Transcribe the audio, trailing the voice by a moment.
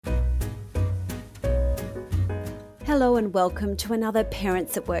Hello and welcome to another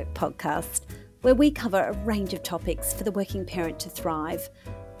Parents at Work podcast, where we cover a range of topics for the working parent to thrive.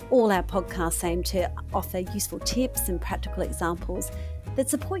 All our podcasts aim to offer useful tips and practical examples that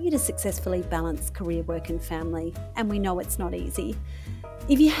support you to successfully balance career, work and family, and we know it's not easy.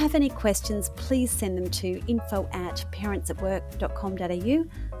 If you have any questions, please send them to info@parentsatwork.com.au.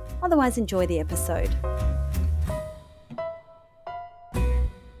 Otherwise, enjoy the episode.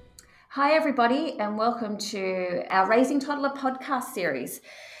 Hi everybody and welcome to our Raising Toddler podcast series.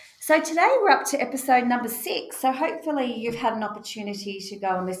 So today we're up to episode number 6. So hopefully you've had an opportunity to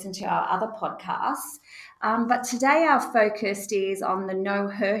go and listen to our other podcasts. But today our focus is on the no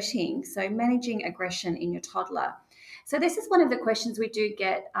hurting, so managing aggression in your toddler. So this is one of the questions we do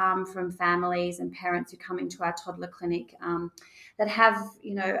get from families and parents who come into our toddler clinic that have,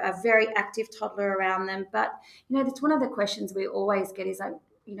 a very active toddler around them. But, that's one of the questions we always get is like,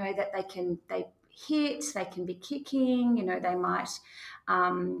 that they hit, they can be kicking, they might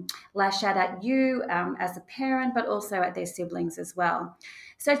lash out at you as a parent, but also at their siblings as well.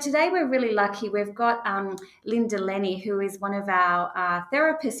 So today we're really lucky. We've got Linda Lenny, who is one of our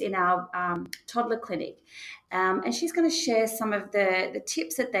therapists in our toddler clinic. And she's going to share some of the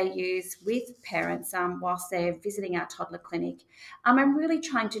tips that they use with parents whilst they're visiting our toddler clinic. I'm really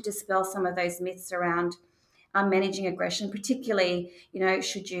trying to dispel some of those myths around managing aggression, particularly,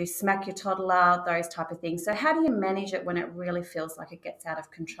 should you smack your toddler, those type of things. So how do you manage it when it really feels like it gets out of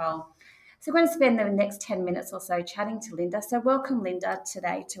control? So we're going to spend the next 10 minutes or so chatting to Linda. So welcome, Linda,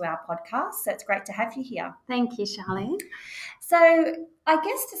 today to our podcast. So it's great to have you here. Thank you, Charlene. So I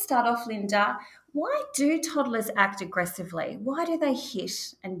guess to start off, Linda, why do toddlers act aggressively? Why do they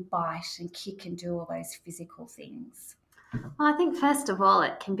hit and bite and kick and do all those physical things? Well, I think first of all,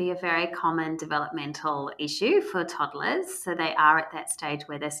 it can be a very common developmental issue for toddlers. So they are at that stage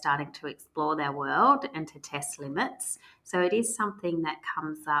where they're starting to explore their world and to test limits. So it is something that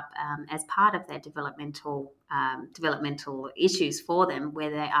comes up as part of their developmental issues for them, where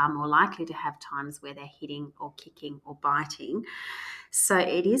they are more likely to have times where they're hitting or kicking or biting. So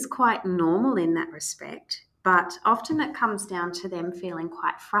it is quite normal in that respect. But often it comes down to them feeling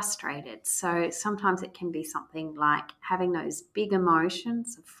quite frustrated. So sometimes it can be something like having those big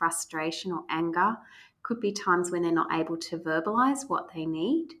emotions of frustration or anger. Could be times when they're not able to verbalize what they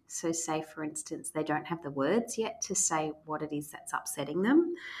need. So say, for instance, they don't have the words yet to say what it is that's upsetting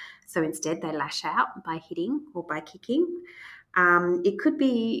them. So instead they lash out by hitting or by kicking. It could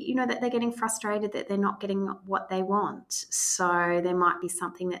be, that they're getting frustrated that they're not getting what they want. So there might be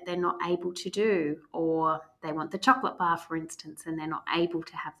something that they're not able to do, or they want the chocolate bar, for instance, and they're not able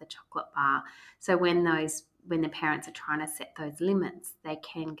to have the chocolate bar. So when the parents are trying to set those limits, they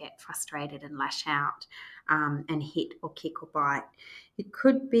can get frustrated and lash out and hit or kick or bite. It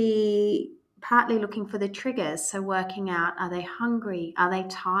could be partly looking for the triggers, so working out, are they hungry? Are they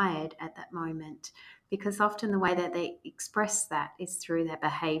tired at that moment? Because often the way that they express that is through their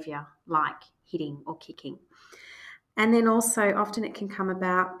behaviour, like hitting or kicking. And then also often it can come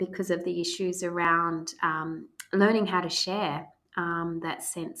about because of the issues around learning how to share, that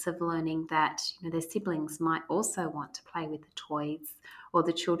sense of learning that their siblings might also want to play with the toys, or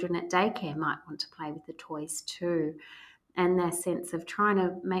the children at daycare might want to play with the toys too. And their sense of trying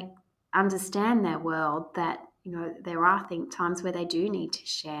to understand their world, that there are times where they do need to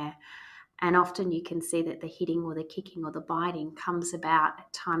share. And often you can see that the hitting or the kicking or the biting comes about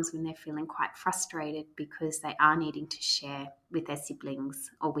at times when they're feeling quite frustrated because they are needing to share with their siblings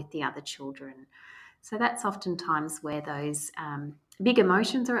or with the other children. So that's often times where those big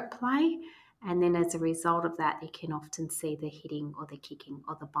emotions are at play. And then as a result of that, you can often see the hitting or the kicking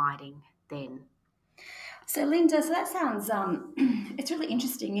or the biting then. So Linda, that sounds, it's really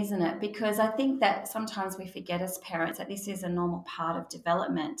interesting, isn't it? Because I think that sometimes we forget as parents that this is a normal part of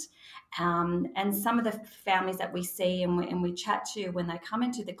development. And some of the families that we see and we chat to when they come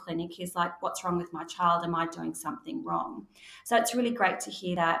into the clinic is like, what's wrong with my child? Am I doing something wrong? So it's really great to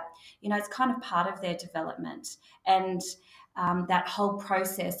hear that, it's kind of part of their development. And that whole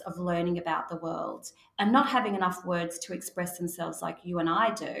process of learning about the world and not having enough words to express themselves like you and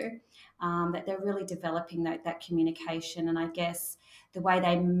I do, that they're really developing that communication. And I guess the way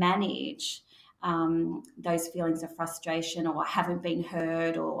they manage those feelings of frustration, or I haven't been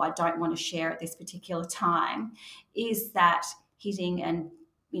heard, or I don't want to share at this particular time, is that hitting and,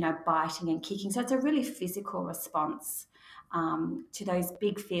 biting and kicking. So it's a really physical response to those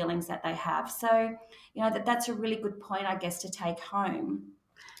big feelings that they have. So, that's a really good point, I guess, to take home.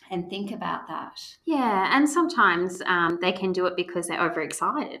 and think about that. Yeah, and sometimes they can do it because they're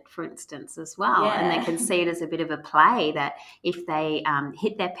overexcited, for instance, as well. Yeah. And they can see it as a bit of a play that if they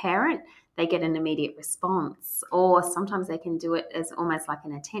hit their parent, they get an immediate response. Or sometimes they can do it as almost like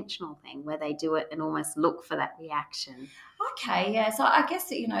an attentional thing where they do it and almost look for that reaction. Okay, yeah. So I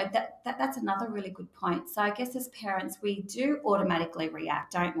guess that's another really good point. So I guess as parents, we do automatically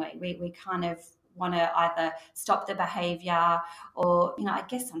react, don't we? We kind of want to either stop the behaviour, or I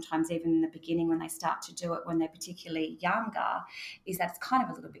guess sometimes even in the beginning when they start to do it when they're particularly younger, is that it's kind of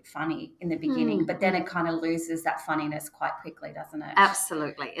a little bit funny in the beginning, but then it kind of loses that funniness quite quickly, doesn't it?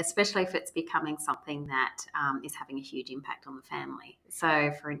 Absolutely, especially if it's becoming something that is having a huge impact on the family.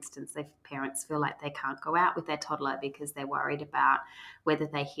 So, for instance, if parents feel like they can't go out with their toddler because they're worried about whether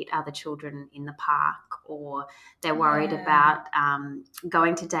they hit other children in the park, or they're worried about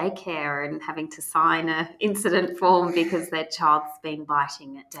going to daycare and having to sign an incident form because their child's been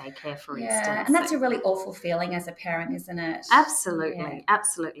biting at daycare, for instance. And that's a really awful feeling as a parent, isn't it? Absolutely,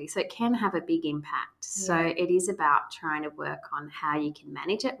 absolutely. So it can have a big impact. So it is about trying to work on how you can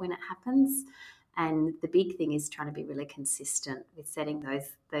manage it when it happens. And the big thing is trying to be really consistent with setting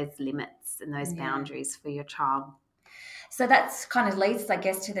those limits and those boundaries for your child. So that's kind of leads, I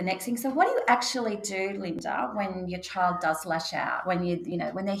guess, to the next thing. So what do you actually do, Linda, when your child does lash out, when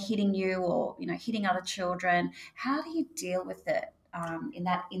when they're hitting you or hitting other children? How do you deal with it in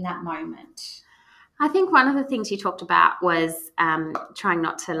that moment? I think one of the things you talked about was trying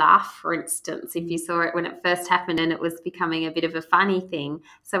not to laugh, for instance, if you saw it when it first happened and it was becoming a bit of a funny thing.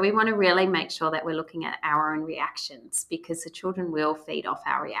 So we want to really make sure that we're looking at our own reactions, because the children will feed off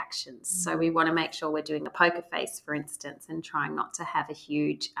our reactions. So we want to make sure we're doing a poker face, for instance, and trying not to have a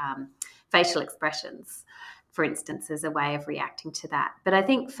huge facial expressions, for instance, as a way of reacting to that. But I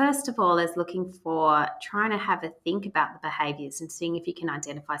think first of all is looking for trying to have a think about the behaviours and seeing if you can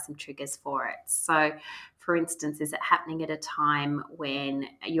identify some triggers for it. So, for instance, is it happening at a time when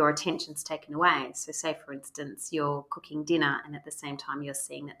your attention's taken away? So say, for instance, you're cooking dinner and at the same time you're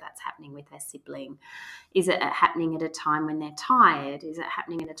seeing that that's happening with their sibling. Is it happening at a time when they're tired? Is it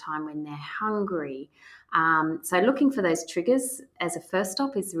happening at a time when they're hungry? So looking for those triggers as a first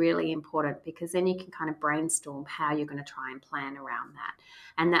stop is really important, because then you can kind of brainstorm how you're going to try and plan around that.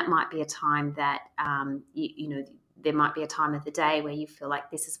 And that might be a time that, there might be a time of the day where you feel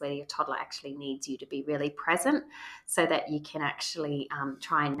like this is where your toddler actually needs you to be really present, so that you can actually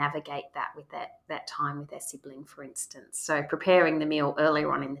try and navigate that with that time with their sibling, for instance. So preparing the meal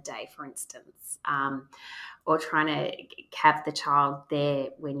earlier on in the day, for instance, or trying to have the child there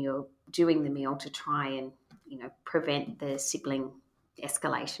when you're doing the meal to try and prevent the sibling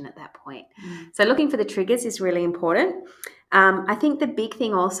escalation at that point. So looking for the triggers is really important. I think the big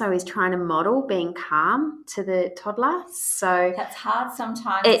thing also is trying to model being calm to the toddler. So that's hard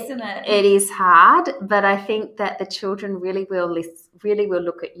sometimes, isn't it? It is hard, but I think that the children really will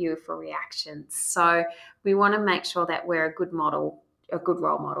look at you for reactions. So we want to make sure that we're a good model, a good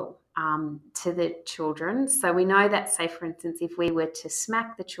role model to the children. So we know that, say, for instance, if we were to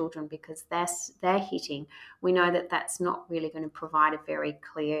smack the children because they're hitting, we know that that's not really going to provide a very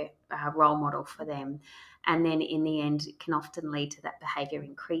clear role model for them. And then in the end, it can often lead to that behaviour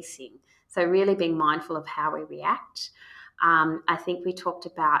increasing. So really being mindful of how we react. I think we talked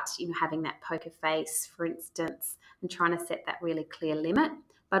about having that poker face, for instance, and trying to set that really clear limit,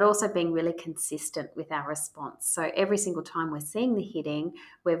 but also being really consistent with our response. So every single time we're seeing the hitting,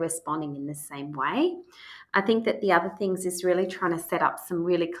 we're responding in the same way. I think that the other things is really trying to set up some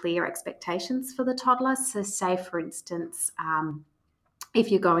really clear expectations for the toddler. So say, for instance, if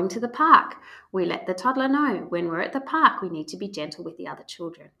you're going to the park, we let the toddler know when we're at the park, we need to be gentle with the other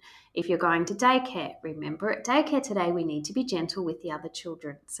children. If you're going to daycare, remember at daycare today, we need to be gentle with the other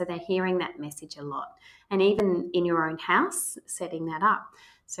children. So they're hearing that message a lot. And even in your own house, setting that up.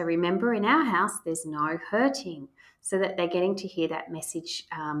 So remember, in our house, there's no hurting, so that they're getting to hear that message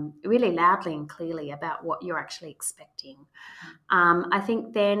really loudly and clearly about what you're actually expecting. I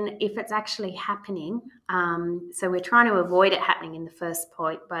think then if it's actually happening, so we're trying to avoid it happening in the first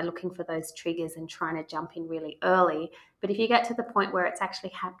point by looking for those triggers and trying to jump in really early. But if you get to the point where it's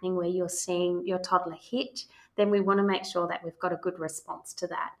actually happening, where you're seeing your toddler hit, then we want to make sure that we've got a good response to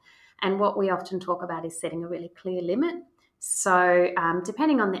that. And what we often talk about is setting a really clear limit. So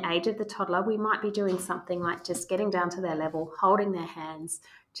depending on the age of the toddler, we might be doing something like just getting down to their level, holding their hands,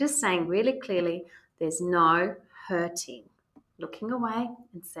 just saying really clearly, there's no hurting. Looking away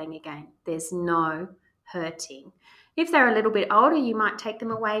and saying again, there's no hurting. If they're a little bit older, you might take them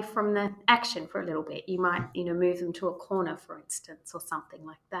away from the action for a little bit. You might, move them to a corner, for instance, or something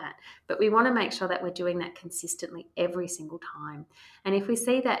like that. But we want to make sure that we're doing that consistently every single time. And if we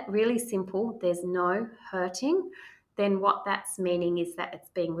see that really simple, there's no hurting, then what that's meaning is that it's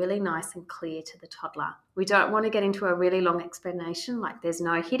being really nice and clear to the toddler. We don't want to get into a really long explanation like there's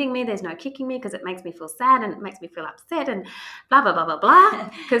no hitting me, there's no kicking me because it makes me feel sad and it makes me feel upset and blah, blah, blah, blah, blah,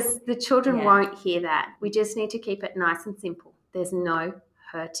 because the children won't hear that. We just need to keep it nice and simple. There's no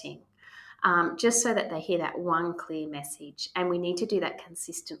hurting. Just so that they hear that one clear message. And we need to do that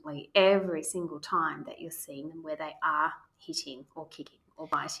consistently every single time that you're seeing them where they are hitting or kicking or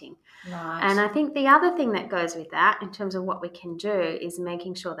biting. Right. And I think the other thing that goes with that in terms of what we can do is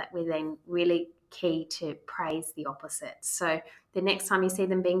making sure that we're then really key to praise the opposite. So the next time you see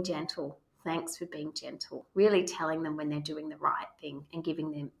them being gentle, thanks for being gentle, really telling them when they're doing the right thing and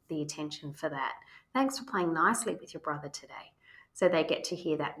giving them the attention for that. Thanks for playing nicely with your brother today. So they get to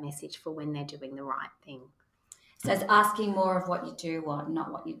hear that message for when they're doing the right thing. So it's asking more of what you do want,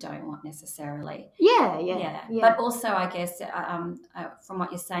 not what you don't want necessarily. Yeah. But also, I guess, from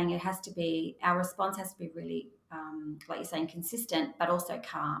what you're saying, our response has to be really, like you're saying, consistent, but also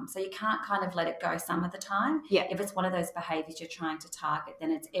calm. So you can't kind of let it go some of the time. Yeah. If it's one of those behaviours you're trying to target,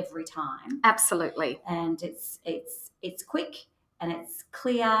 then it's every time. Absolutely. And it's quick and it's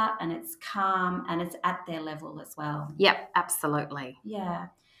clear and it's calm and it's at their level as well. Yep, absolutely. Yeah.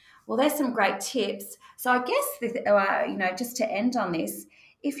 Well, there's some great tips. So I guess, just to end on this,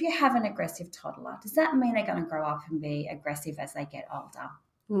 if you have an aggressive toddler, does that mean they're going to grow up and be aggressive as they get older?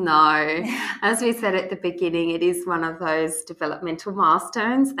 No. As we said at the beginning, it is one of those developmental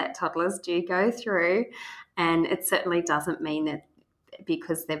milestones that toddlers do go through. And it certainly doesn't mean that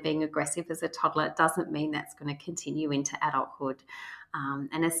because they're being aggressive as a toddler, it doesn't mean that's going to continue into adulthood.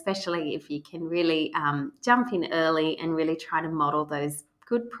 And especially if you can really jump in early and really try to model those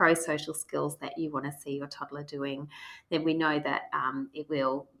good pro-social skills that you want to see your toddler doing, then we know that it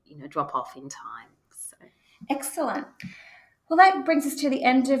will, drop off in time. So. Excellent. Well, that brings us to the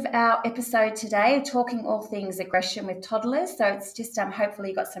end of our episode today, talking all things aggression with toddlers. So it's just hopefully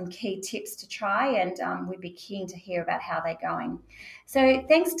you got some key tips to try, and we'd be keen to hear about how they're going. So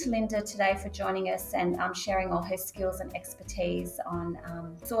thanks to Linda today for joining us and sharing all her skills and expertise on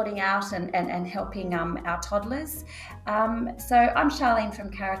sorting out and helping our toddlers. So I'm Charlene from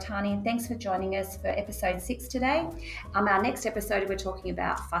Karatani, and thanks for joining us for episode 6 today. Our next episode, we're talking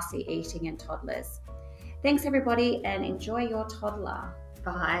about fussy eating and toddlers. Thanks, everybody, and enjoy your toddler.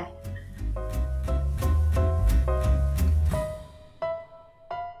 Bye.